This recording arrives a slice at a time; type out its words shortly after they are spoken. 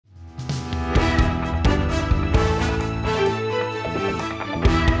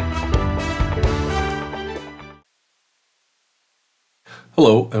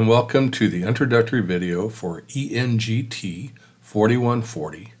Hello and welcome to the introductory video for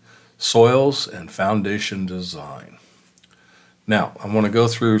ENGT4140, Soils and Foundation Design. Now, I want to go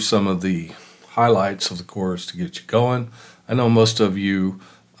through some of the highlights of the course to get you going. I know most of you,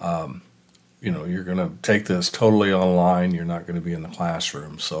 you're going to take this totally online. You're not going to be in the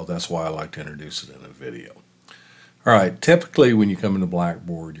classroom, so that's why I like to introduce it in a video. All right, typically when you come into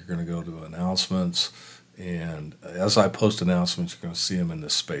Blackboard, you're going to go to Announcements, and as I post announcements, you're going to see them in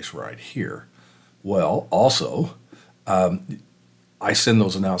this space right here. Well, also, I send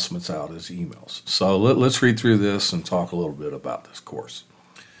those announcements out as emails. So let's read through this and talk a little bit about this course.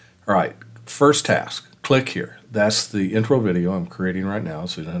 All right, first task, click here. That's the intro video I'm creating right now,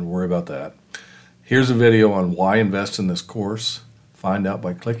 so you don't have to worry about that. Here's a video on why invest in this course. Find out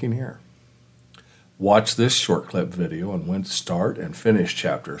by clicking here. Watch this short clip video on when to start and finish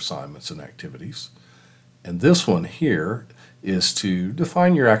chapter assignments and activities. And this one here is to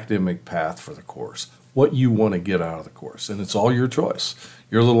define your academic path for the course, what you want to get out of the course, and it's all your choice.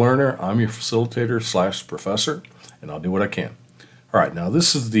 You're the learner, I'm your facilitator / professor, and I'll do what I can. All right, now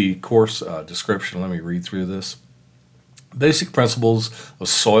this is the course description. Let me read through this. Basic principles of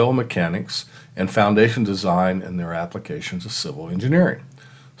soil mechanics and foundation design and their applications of civil engineering.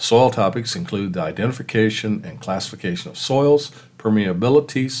 Soil topics include the identification and classification of soils,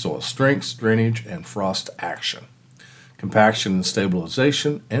 permeability, soil strengths, drainage, and frost action, compaction and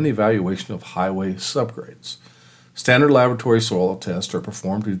stabilization, and evaluation of highway subgrades. Standard laboratory soil tests are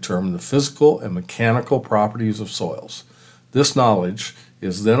performed to determine the physical and mechanical properties of soils. This knowledge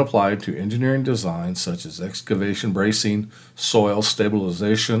is then applied to engineering designs such as excavation bracing, soil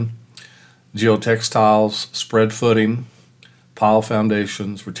stabilization, geotextiles, spread footing, pile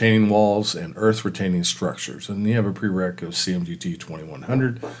foundations, retaining walls, and earth retaining structures. And you have a prereq of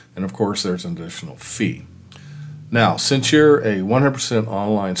ENGT4140, and of course there's an additional fee. Now, since you're a 100%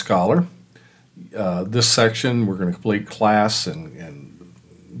 online scholar, this section we're going to complete class and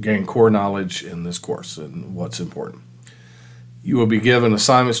gain core knowledge in this course and what's important. You will be given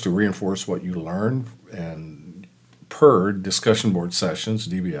assignments to reinforce what you learn, and per discussion board sessions,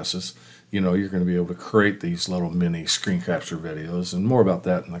 DBSs, you're going to be able to create these little mini screen capture videos, and more about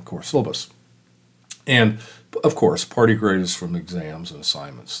that in the course syllabus. And of course, party grades from exams and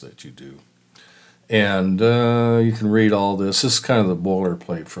assignments that you do. And you can read all this. This is kind of the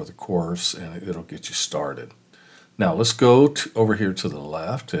boilerplate for the course, and it'll get you started. Now let's go over here to the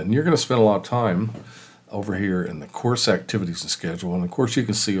left, and you're going to spend a lot of time over here in the course activities and schedule. And of course, you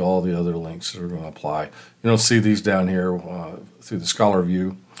can see all the other links that are going to apply. You don't see these down here through the Scholar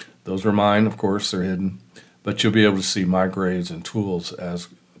View. Those are mine, of course, they're hidden, but you'll be able to see my grades and tools as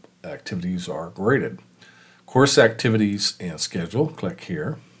activities are graded. Course activities and schedule, click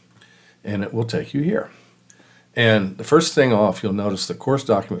here, and it will take you here. And the first thing off, you'll notice the course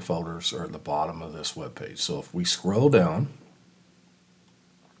document folders are at the bottom of this web page. So if we scroll down,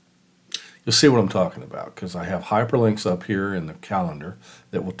 you'll see what I'm talking about, because I have hyperlinks up here in the calendar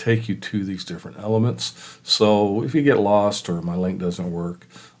that will take you to these different elements. So if you get lost or my link doesn't work,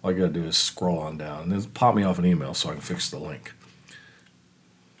 all you got to do is scroll on down and then pop me off an email so I can fix the link.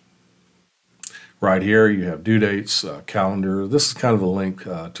 Right here you have due dates, calendar. This is kind of a link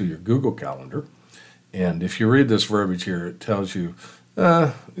to your Google Calendar. And if you read this verbiage here, it tells you,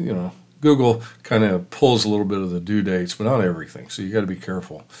 Google kind of pulls a little bit of the due dates, but not everything. So you got to be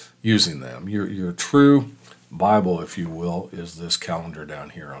careful using them. Your true Bible, if you will, is this calendar down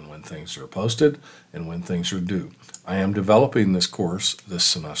here on when things are posted and when things are due. I am developing this course this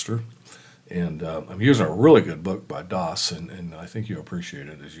semester, and I'm using a really good book by Doss, and I think you'll appreciate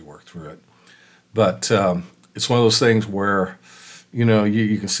it as you work through it. But it's one of those things where,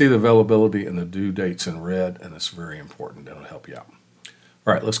 you can see the availability and the due dates in red, and it's very important. It'll help you out.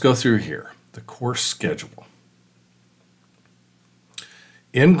 All right, let's go through here. The course schedule.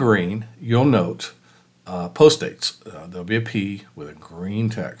 In green, you'll note post dates. There'll be a P with a green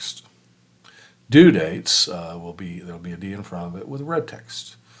text. Due dates there'll be a D in front of it with red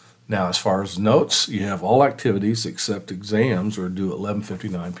text. Now, as far as notes, you have all activities except exams are due at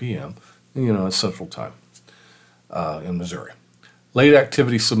 11:59 p.m. It's Central Time in Missouri. Late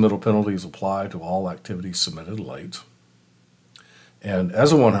activity submittal penalties apply to all activities submitted late. And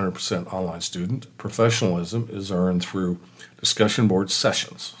as a 100% online student, professionalism is earned through discussion board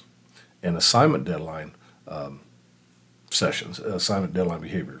sessions and assignment deadline assignment deadline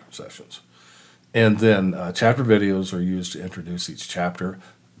behavior sessions. And then chapter videos are used to introduce each chapter.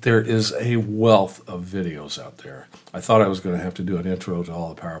 There is a wealth of videos out there. I thought I was going to have to do an intro to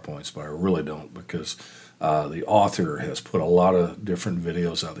all the PowerPoints, but I really don't, because the author has put a lot of different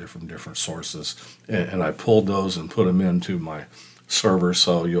videos out there from different sources, and I pulled those and put them into my servers,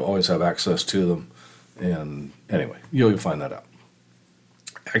 so you'll always have access to them. And anyway, you'll find that out.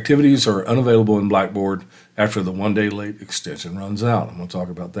 Activities are unavailable in Blackboard after the 1 day late extension runs out. I'm going to talk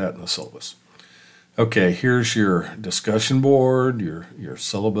about that in the syllabus. Okay, here's your discussion board, your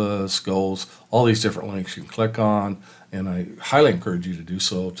syllabus, goals, all these different links you can click on, and I highly encourage you to do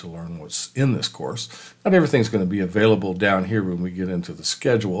so to learn what's in this course. Not everything's going to be available down here when we get into the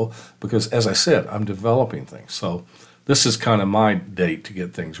schedule because, as I said, I'm developing things. So this is kind of my date to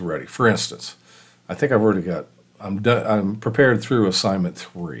get things ready. For instance, I think I've already got, I'm prepared through assignment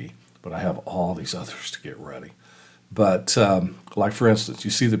 3, but I have all these others to get ready. But like for instance,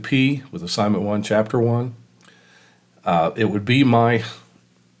 you see the P with assignment 1, chapter 1. It would be my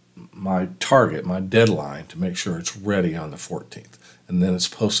target, my deadline to make sure it's ready on the 14th. And then it's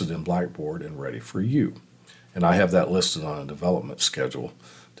posted in Blackboard and ready for you. And I have that listed on a development schedule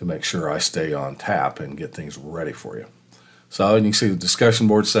to make sure I stay on tap and get things ready for you. So, and you can see the discussion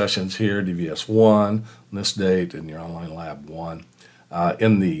board sessions here, DVS 1, on this date, and your online lab 1.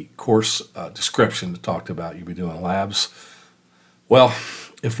 In the course description it talked about you'd be doing labs. Well,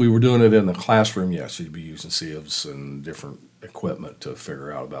 if we were doing it in the classroom, yes, you'd be using sieves and different equipment to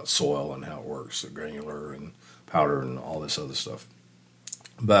figure out about soil and how it works, the granular and powder and all this other stuff.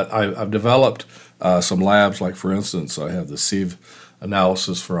 But I've developed some labs, like for instance, I have the sieve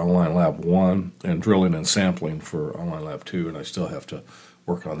analysis for online lab 1 and drilling and sampling for online lab 2, and I still have to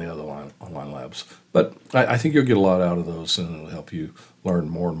work on the other online labs. But I think you'll get a lot out of those, and it'll help you learn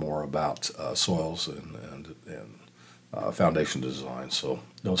more and more about soils and foundation design, so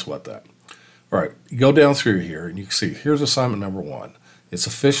don't sweat that. All right, you go down through here, and you can see here's assignment number 1. It's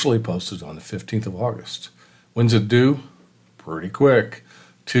officially posted on the 15th of August. When's it due? Pretty quick,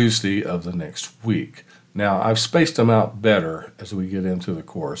 Tuesday of the next week. Now, I've spaced them out better as we get into the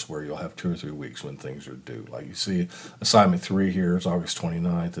course where you'll have 2 or 3 weeks when things are due. Like you see, assignment 3 here is August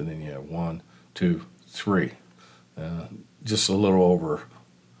 29th, and then you have 1, 2, 3. Just a little over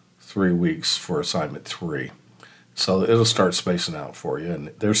 3 weeks for assignment 3. So it'll start spacing out for you,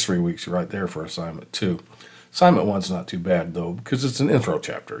 and there's 3 weeks right there for assignment 2. Assignment 1's not too bad, though, because it's an intro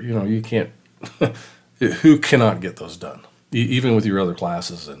chapter. You know, you can't, who cannot get those done? Even with your other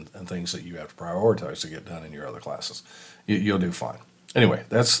classes and things that you have to prioritize to get done in your other classes. You'll do fine. Anyway,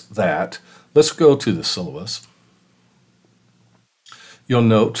 that's that. Let's go to the syllabus. You'll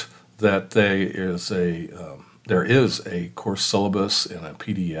note that there is a course syllabus in a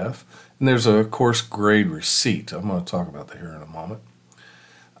PDF, and there's a course grade receipt. I'm going to talk about that here in a moment.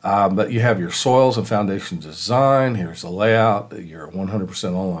 But you have your soils and foundation design. Here's the layout. You're a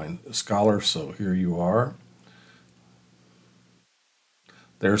 100% online scholar, so here you are.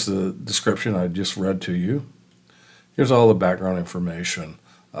 There's the description I just read to you. Here's all the background information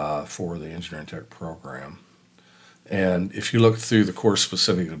for the engineering tech program. And if you look through the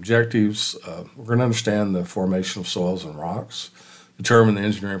course-specific objectives, we're going to understand the formation of soils and rocks, determine the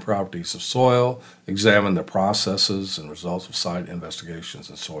engineering properties of soil, examine the processes and results of site investigations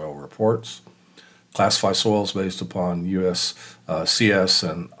and soil reports, classify soils based upon USCS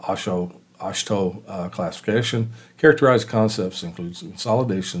and AASHTO classification, characterize concepts includes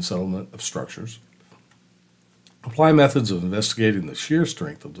consolidation, settlement of structures, apply methods of investigating the shear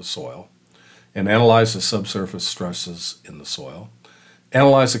strength of the soil, and analyze the subsurface stresses in the soil,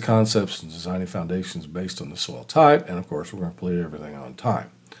 analyze the concepts and designing foundations based on the soil type, and of course we're going to complete everything on time.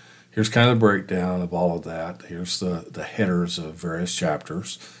 Here's kind of a breakdown of all of that. Here's the headers of various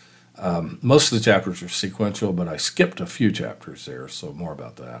chapters. Most of the chapters are sequential, but I skipped a few chapters there, so more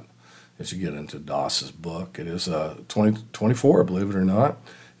about that as you get into Doss's book. It is 2024, believe it or not.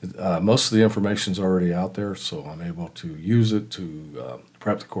 Most of the information is already out there, so I'm able to use it to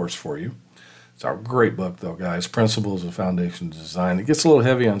prep the course for you. It's a great book, though, guys. Principles of Foundation Design. It gets a little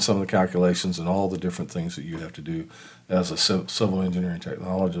heavy on some of the calculations and all the different things that you have to do as a civil engineering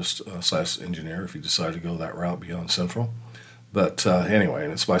technologist / engineer if you decide to go that route beyond Central. But anyway,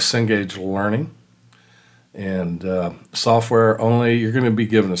 and it's by Cengage Learning. And software only, you're going to be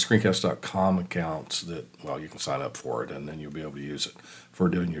given a screencast.com account that, well, you can sign up for it, and then you'll be able to use it for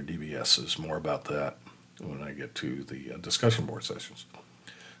doing your DBSs. More about that when I get to the discussion board sessions.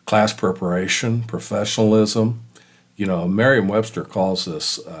 Class preparation, professionalism. You know, Merriam-Webster calls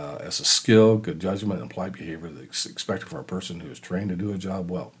this as a skill, good judgment, and polite behavior that's expected from a person who is trained to do a job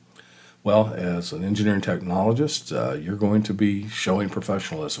well. Well, as an engineering technologist, you're going to be showing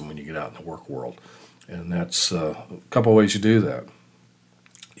professionalism when you get out in the work world. And that's a couple ways you do that.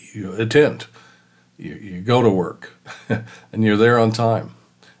 You attend, you go to work, and you're there on time.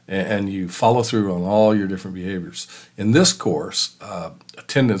 and you follow through on all your different behaviors. In this course,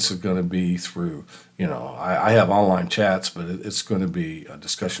 attendance is going to be through, I have online chats, but it's going to be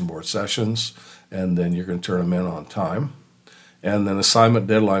discussion board sessions, and then you're going to turn them in on time. And then assignment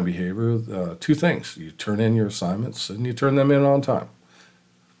deadline behavior, two things. You turn in your assignments and you turn them in on time.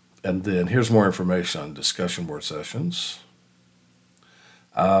 And then here's more information on discussion board sessions.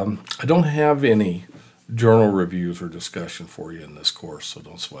 I don't have any journal reviews or discussion for you in this course, so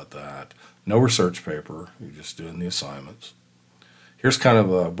don't sweat that. No research paper, you're just doing the assignments. Here's kind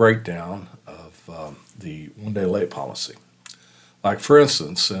of a breakdown of the one-day late policy. Like for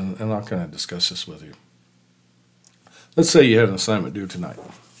instance, and I'll kind of discuss this with you. Let's say you had an assignment due tonight,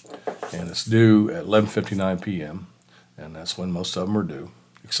 and it's due at 11:59 p.m., and that's when most of them are due,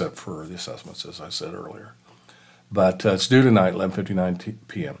 except for the assessments, as I said earlier. But it's due tonight, 11:59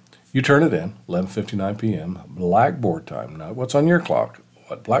 p.m. You turn it in, 11:59 p.m., Blackboard time, not what's on your clock,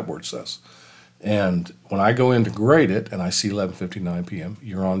 what Blackboard says. And when I go in to grade it and I see 11:59 p.m.,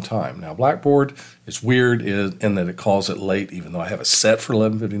 you're on time. Now, Blackboard is weird in that it calls it late, even though I have it set for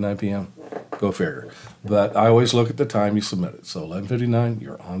 11:59 p.m. Go figure. But I always look at the time you submit it. So 11:59,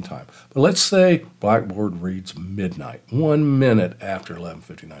 you're on time. But let's say Blackboard reads midnight, 1 minute after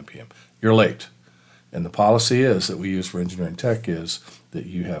 11:59 p.m. You're late. And the policy is that we use for engineering tech is that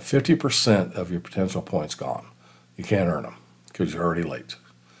you have 50% of your potential points gone. You can't earn them because you're already late.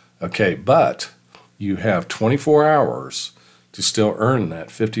 Okay, but you have 24 hours to still earn that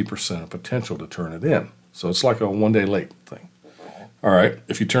 50% of potential to turn it in. So it's like a one-day late thing. All right,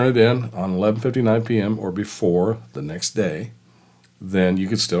 if you turn it in on 11:59 p.m. or before the next day, then you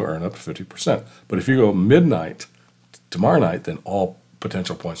could still earn up to 50%. But if you go midnight tomorrow night, then all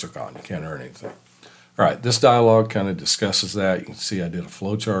potential points are gone. You can't earn anything. All right, this dialogue kind of discusses that. You can see I did a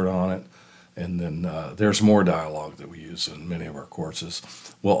flow chart on it. And then there's more dialogue that we use in many of our courses.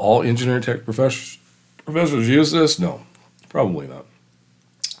 Will all engineering tech professors use this? No, probably not.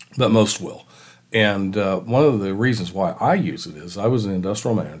 But most will. And one of the reasons why I use it is I was an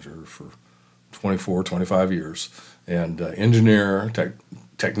industrial manager for 24, 25 years, and engineer,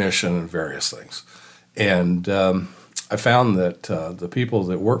 technician, and various things. And I found that the people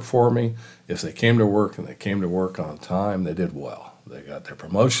that work for me, if they came to work and they came to work on time, they did well. They got their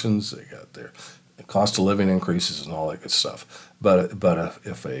promotions, they got their cost of living increases and all that good stuff. But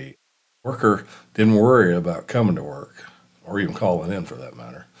if a worker didn't worry about coming to work, or even calling in for that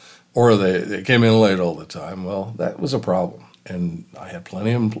matter, or they came in late all the time, well, that was a problem. And I had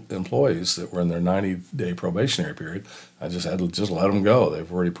plenty of employees that were in their 90-day probationary period. I just had to just let them go. They've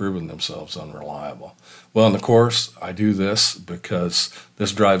already proven themselves unreliable. Well, in the course, I do this because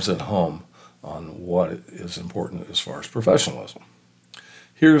this drives it home on what is important as far as professionalism.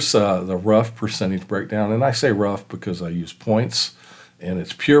 Here's the rough percentage breakdown, and I say rough because I use points, and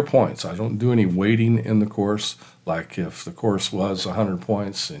it's pure points. I don't do any weighting in the course, like if the course was 100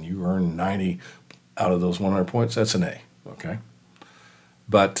 points and you earn 90 out of those 100 points, that's an A, okay?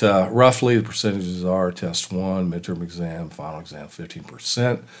 But roughly the percentages are test 1, midterm exam, final exam,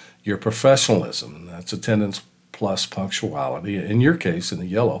 15%. Your professionalism, and that's attendance plus punctuality. In your case, in the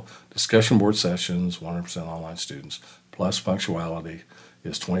yellow, discussion board sessions, 100% online students, plus punctuality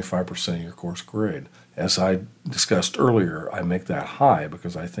is 25% of your course grade. As I discussed earlier, I make that high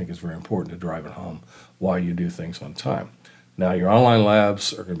because I think it's very important to drive it home why you do things on time. Now, your online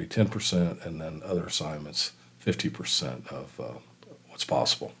labs are going to be 10%, and then other assignments, 50% of what's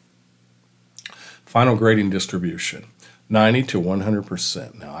possible. Final grading distribution, 90 to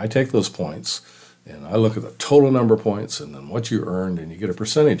 100%. Now, I take those points, and I look at the total number of points and then what you earned, and you get a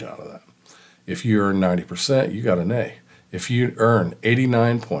percentage out of that. If you earn 90%, you got an A. If you earn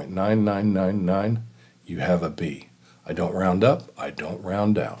 89.9999, you have a B. I don't round up, I don't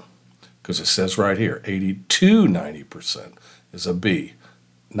round down. Because it says right here, 80 to 90% is a B.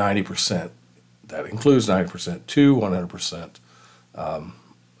 90%, that includes 90% to 100%,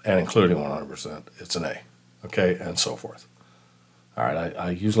 and including 100%, it's an A. Okay, and so forth. All right,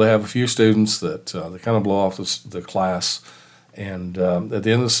 I usually have a few students that they kind of blow off the class, and at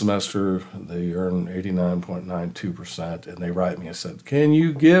the end of the semester, they earn 89.92%, and they write me and said, "Can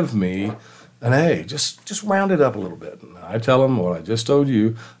you give me an A? Just round it up a little bit." And I tell them what I just told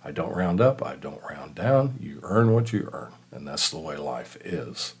you. I don't round up, I don't round down. You earn what you earn, and that's the way life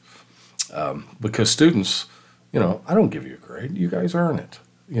is. Because students, I don't give you a grade. You guys earn it.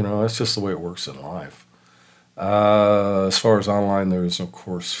 That's just the way it works in life. As far as online, there is no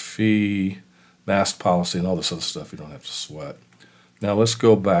course fee, mask policy, and all this other stuff you don't have to sweat. Now let's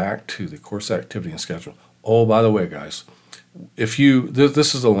go back to the course activity and schedule. Oh, by the way, guys,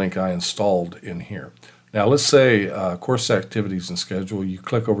 this is a link I installed in here. Now let's say course activities and schedule, you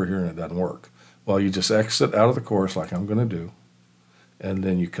click over here and it doesn't work. Well, you just exit out of the course like I'm going to do, and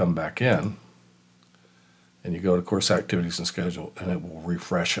then you come back in and you go to course activities and schedule, and it will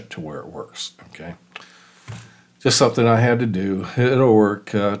refresh it to where it works. Okay, just something I had to do. It'll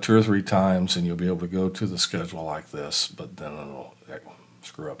work 2 or 3 times and you'll be able to go to the schedule like this, but then it'll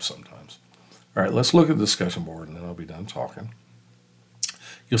screw up sometimes. All right, let's look at the discussion board and then I'll be done talking.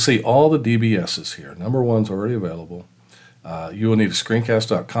 You'll see all the DBSs here. Number 1's already available. You will need a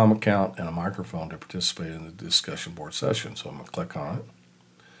screencast.com account and a microphone to participate in the discussion board session. So I'm going to click on it,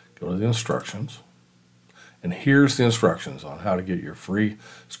 go to the instructions, and here's the instructions on how to get your free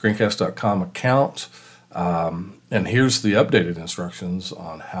screencast.com account. And here's the updated instructions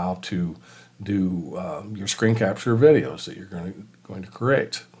on how to do your screen capture videos that you're going to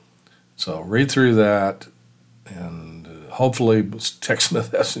create. So read through that, and hopefully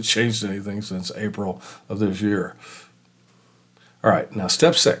TechSmith hasn't changed anything since April of this year. All right, now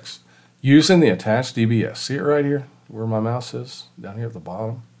step 6, using the attached DBS. See it right here where my mouse is, down here at the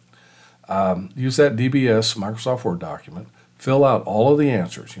bottom? Use that DBS Microsoft Word document, fill out all of the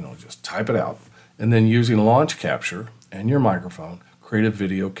answers, just type it out, and then using Launch Capture and your microphone, create a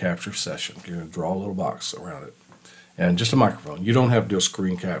video capture session. You're going to draw a little box around it. And just a microphone. You don't have to do a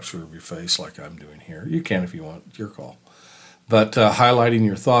screen capture of your face like I'm doing here. You can if you want, it's your call. But highlighting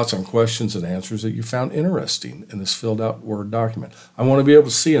your thoughts on questions and answers that you found interesting in this filled out Word document. I want to be able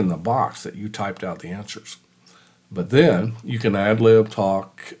to see in the box that you typed out the answers. But then you can ad-lib,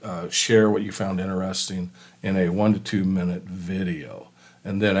 talk, share what you found interesting in a 1 to 2 minute video.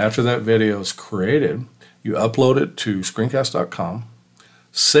 And then after that video is created, you upload it to screencast.com,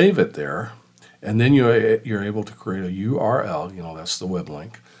 save it there, and then you're able to create a URL, that's the web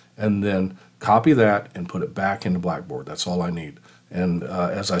link, and then copy that and put it back into Blackboard. That's all I need. And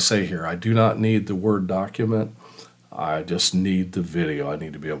as I say here, I do not need the Word document. I just need the video. I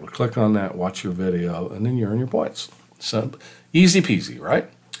need to be able to click on that, watch your video, and then you earn your points. So easy peasy, right?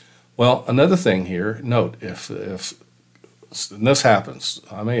 Well, another thing here, note, if this happens,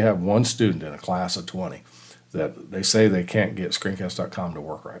 I may have one student in a class of 20 that they say they can't get screencast.com to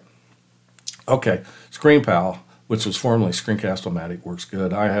work right. Okay, ScreenPal, which was formerly Screencast-O-Matic, works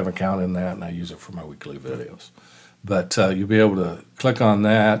good. I have an account in that and I use it for my weekly videos. But you'll be able to click on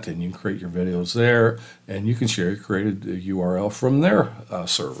that and you can create your videos there, and you can share your created URL from their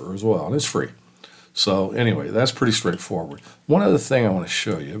server as well, and it's free. So anyway, that's pretty straightforward. One other thing I want to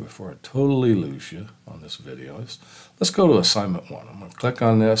show you before I totally lose you on this video is, let's go to assignment 1. I'm going to click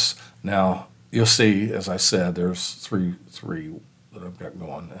on this. Now you'll see, as I said, there's three that I've got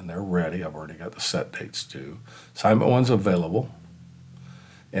going, and they're ready. I've already got the set dates due. Assignment 1's available,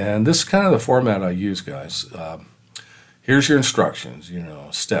 and this is kind of the format I use, guys. Here's your instructions,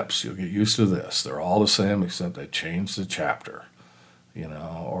 steps. You'll get used to this. They're all the same except they changed the chapter,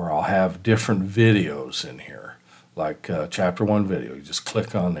 or I'll have different videos in here, like chapter 1 video. You just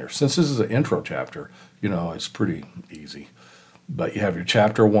click on there. Since this is an intro chapter, it's pretty easy. But you have your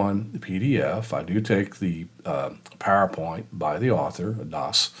chapter 1, the PDF. I do take the PowerPoint by the author, a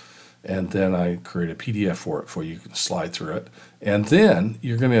DOS, and then I create a PDF for it you can slide through it. And then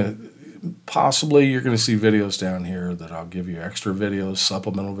you're going to see videos down here that I'll give you extra videos,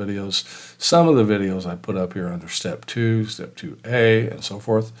 supplemental videos. Some of the videos I put up here under step 2, step 2A, and so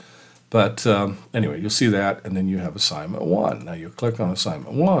forth. But anyway, you'll see that, and then you have assignment 1. Now you'll click on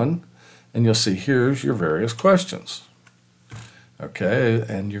assignment 1, and you'll see here's your various questions. Okay,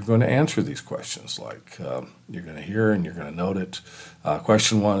 and you're going to answer these questions like you're going to hear and you're going to note it.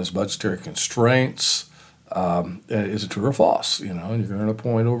 Question 1 is budgetary constraints. Is it true or false? And you're going to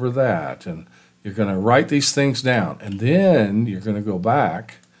point over that, and you're going to write these things down, and then you're going to go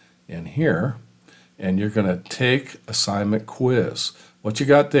back in here and you're going to take assignment quiz. What you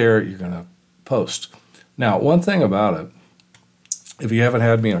got there, you're going to post. Now, one thing about it, if you haven't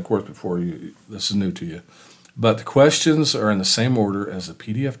had me in a course before, this is new to you, but the questions are in the same order as the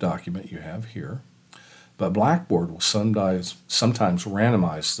PDF document you have here. But Blackboard will sometimes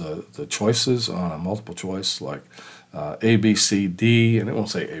randomize the choices on a multiple choice, like A, B, C, D, and it won't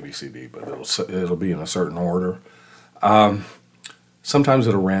say A, B, C, D, but it'll be in a certain order. Sometimes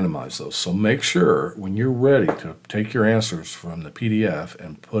it'll randomize those. So make sure when you're ready to take your answers from the PDF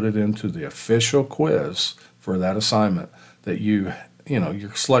and put it into the official quiz for that assignment that you're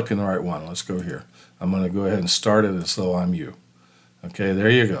selecting the right one. Let's go here. I'm going to go ahead and start it as though I'm you. Okay, there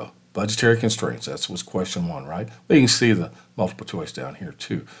you go. Budgetary constraints, that was question 1, right? But you can see the multiple choice down here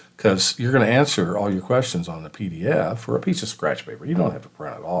too, because you're going to answer all your questions on the PDF or a piece of scratch paper. You don't have to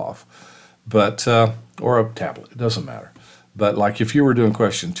print it off, but or a tablet, it doesn't matter. But like if you were doing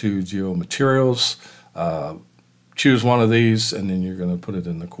question 2, geomaterials, Choose one of these, and then you're going to put it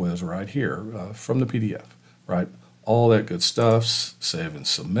in the quiz right here from the PDF, right? All that good stuff. Save and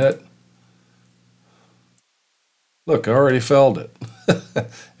submit. Look, I already filled it.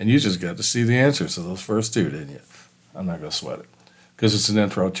 And you just got to see the answers to those first two, didn't you? I'm not going to sweat it because it's an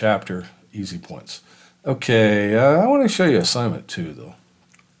intro chapter, easy points. Okay, I want to show you assignment 2, though.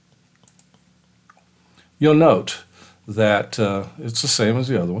 You'll note that it's the same as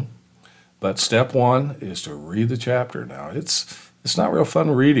the other one, but step 1 is to read the chapter. Now, it's not real fun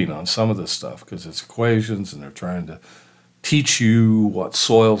reading on some of this stuff because it's equations and they're trying to teach you what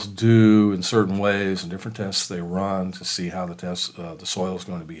soils do in certain ways and different tests they run to see how the soil is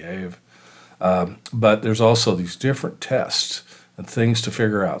going to behave. But there's also these different tests and things to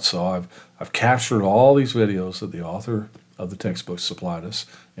figure out. So I've captured all these videos that the author of the textbook supplied us,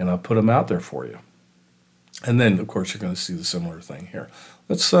 and I've put them out there for you. And then, of course, you're going to see the similar thing here.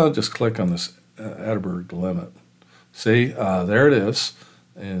 Let's just click on this Atterberg limit. See, there it is.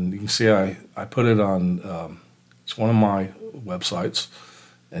 And you can see I put it on, it's one of my websites.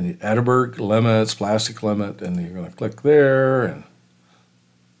 And the Atterberg limits, plastic limit, and you're going to click there. And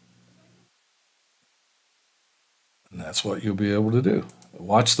that's what you'll be able to do.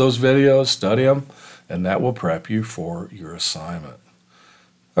 Watch those videos, study them, and that will prep you for your assignment.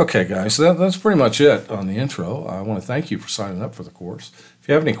 Okay, guys, that's pretty much it on the intro. I want to thank you for signing up for the course. If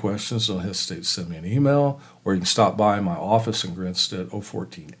you have any questions, don't hesitate to send me an email, or you can stop by my office in Grinstead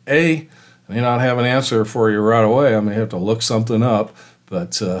 014A. I may not have an answer for you right away. I may have to look something up,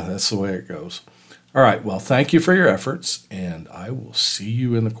 but that's the way it goes. All right, well, thank you for your efforts, and I will see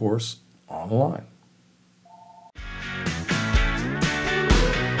you in the course online.